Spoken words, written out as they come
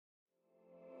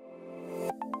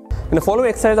In the following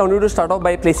exercise, I want you to start off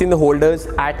by placing the holders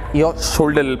at your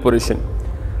shoulder level position.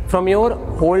 From here,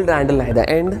 hold the handle at the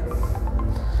end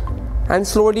and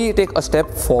slowly take a step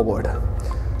forward.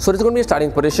 So this is going to be a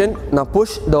starting position. Now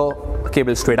push the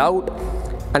cable straight out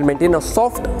and maintain a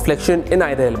soft flexion in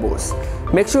either elbows.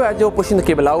 Make sure as you're pushing the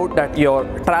cable out that your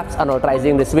traps are not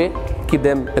rising this way. Keep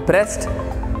them depressed.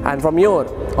 And from here,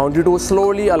 I want you to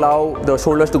slowly allow the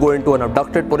shoulders to go into an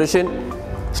abducted position.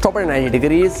 Stop at 90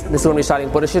 degrees. This is going to be starting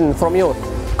position. From here,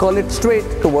 curl it straight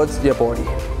towards your body.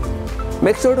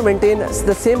 Make sure to maintain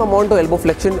the same amount of elbow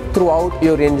flexion throughout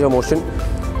your range of motion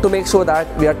to make sure that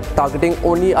we are targeting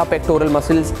only our pectoral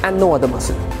muscles and no other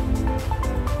muscle.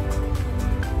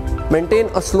 Maintain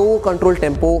a slow controlled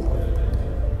tempo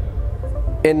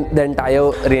in the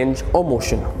entire range of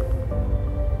motion.